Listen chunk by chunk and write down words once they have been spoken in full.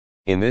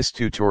In this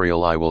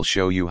tutorial I will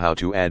show you how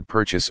to add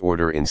purchase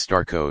order in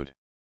StarCode.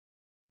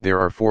 There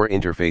are 4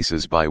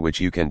 interfaces by which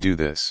you can do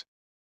this.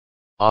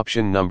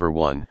 Option number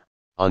 1,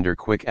 under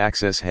Quick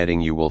Access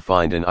heading you will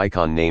find an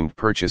icon named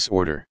Purchase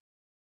Order.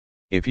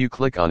 If you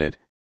click on it,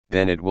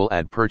 then it will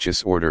add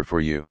purchase order for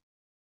you.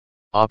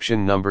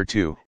 Option number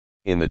 2,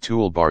 in the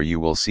toolbar you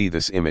will see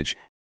this image,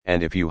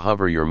 and if you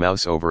hover your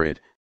mouse over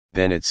it,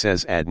 then it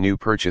says Add New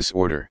Purchase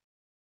Order.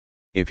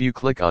 If you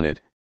click on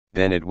it,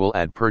 then it will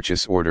add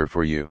purchase order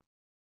for you.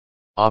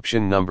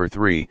 Option number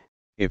 3,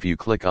 if you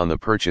click on the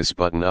purchase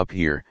button up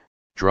here,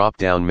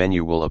 drop-down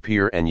menu will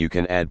appear and you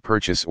can add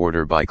purchase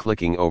order by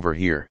clicking over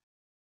here.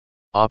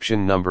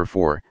 Option number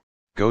 4,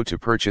 go to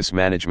Purchase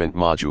Management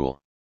module.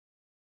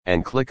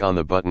 And click on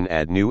the button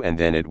Add New and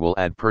then it will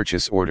add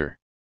purchase order.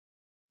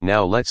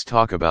 Now let's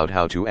talk about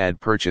how to add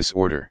purchase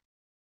order.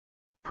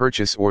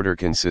 Purchase order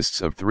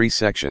consists of 3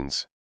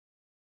 sections.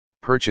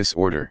 Purchase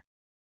order,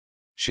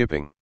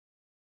 shipping,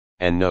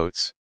 and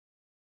notes.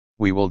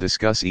 We will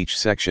discuss each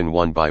section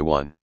one by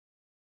one.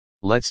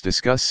 Let's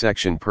discuss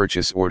section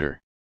purchase order.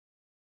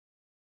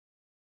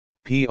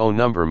 PO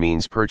number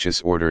means purchase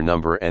order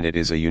number and it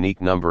is a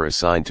unique number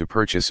assigned to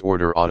purchase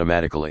order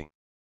automatically.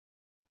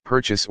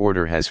 Purchase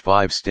order has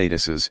 5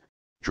 statuses: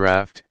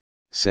 draft,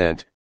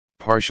 sent,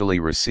 partially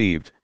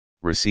received,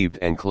 received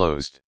and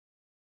closed.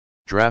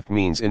 Draft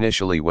means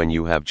initially when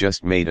you have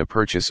just made a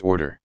purchase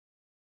order.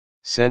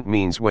 Sent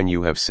means when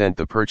you have sent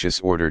the purchase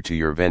order to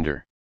your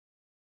vendor.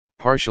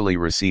 Partially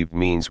received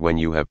means when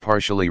you have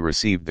partially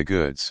received the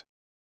goods.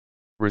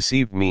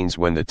 Received means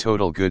when the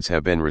total goods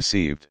have been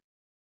received.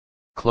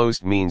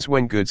 Closed means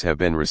when goods have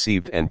been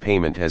received and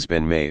payment has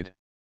been made.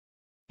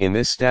 In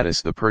this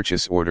status the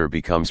purchase order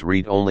becomes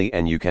read-only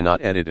and you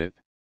cannot edit it.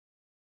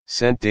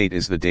 Sent date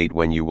is the date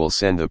when you will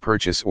send the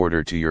purchase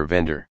order to your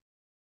vendor.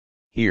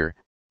 Here,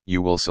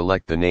 you will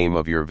select the name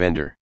of your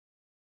vendor.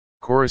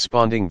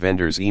 Corresponding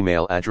vendor's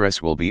email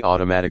address will be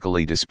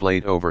automatically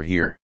displayed over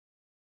here.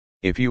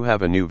 If you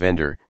have a new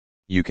vendor,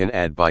 you can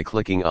add by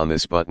clicking on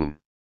this button.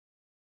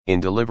 In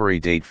delivery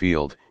date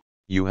field,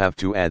 you have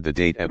to add the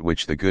date at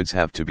which the goods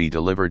have to be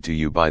delivered to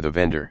you by the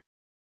vendor.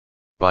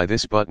 By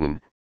this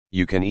button,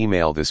 you can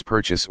email this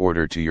purchase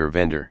order to your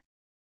vendor.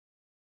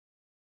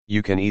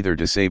 You can either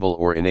disable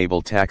or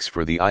enable tax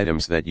for the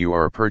items that you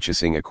are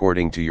purchasing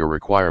according to your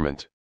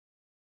requirement.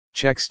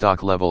 Check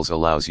stock levels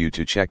allows you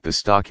to check the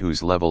stock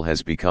whose level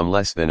has become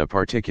less than a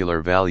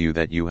particular value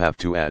that you have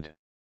to add.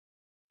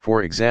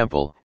 For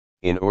example,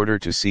 in order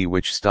to see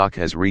which stock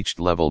has reached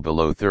level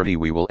below 30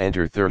 we will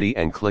enter 30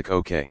 and click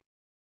OK.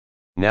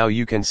 Now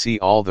you can see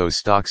all those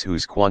stocks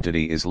whose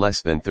quantity is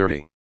less than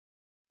 30.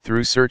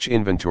 Through Search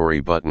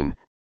Inventory button,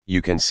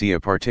 you can see a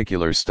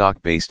particular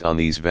stock based on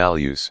these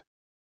values.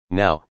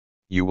 Now,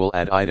 you will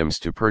add items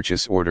to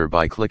purchase order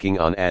by clicking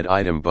on Add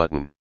Item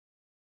button.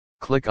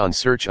 Click on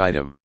Search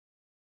Item.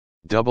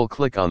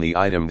 Double-click on the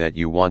item that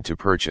you want to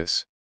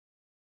purchase.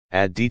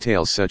 Add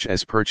details such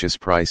as purchase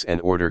price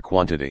and order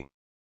quantity.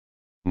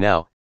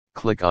 Now,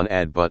 click on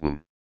Add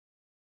button.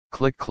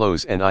 Click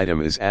Close and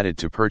item is added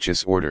to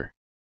purchase order.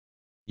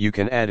 You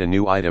can add a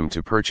new item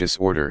to purchase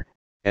order,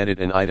 edit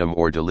an item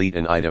or delete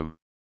an item.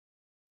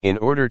 In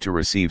order to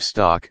receive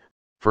stock,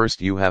 first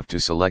you have to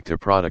select a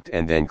product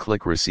and then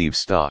click Receive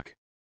Stock.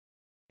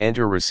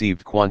 Enter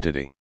received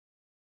quantity.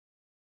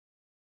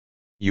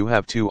 You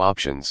have 2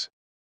 options.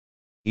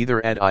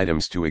 Either add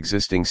items to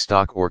existing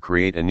stock or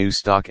create a new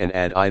stock and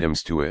add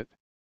items to it.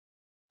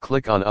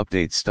 Click on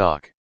Update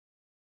Stock.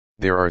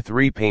 There are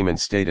 3 payment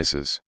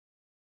statuses.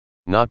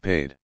 Not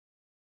paid,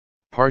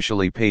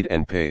 partially paid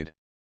and paid.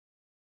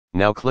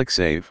 Now click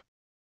Save.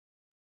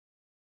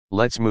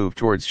 Let's move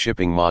towards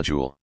Shipping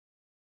module.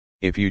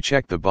 If you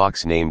check the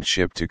box named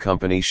Ship to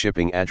Company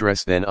Shipping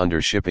Address then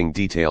under Shipping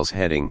Details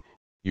heading,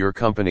 your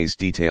company's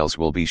details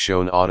will be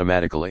shown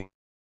automatically.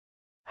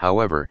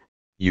 However,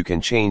 you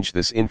can change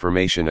this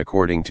information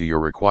according to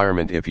your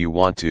requirement if you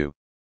want to.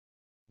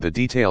 The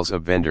details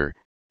of vendor,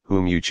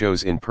 whom you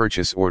chose in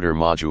Purchase Order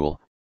module,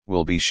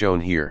 will be shown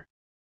here.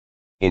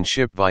 In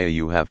Ship Via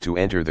you have to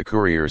enter the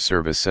courier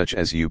service such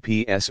as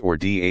UPS or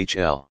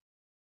DHL.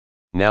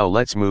 Now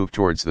let's move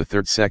towards the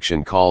 3rd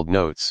section called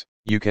Notes.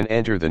 You can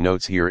enter the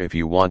notes here if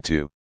you want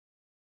to.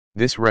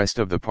 This rest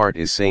of the part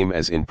is same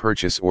as in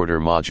Purchase Order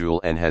module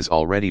and has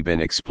already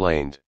been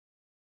explained.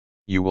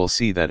 You will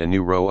see that a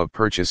new row of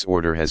purchase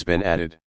order has been added.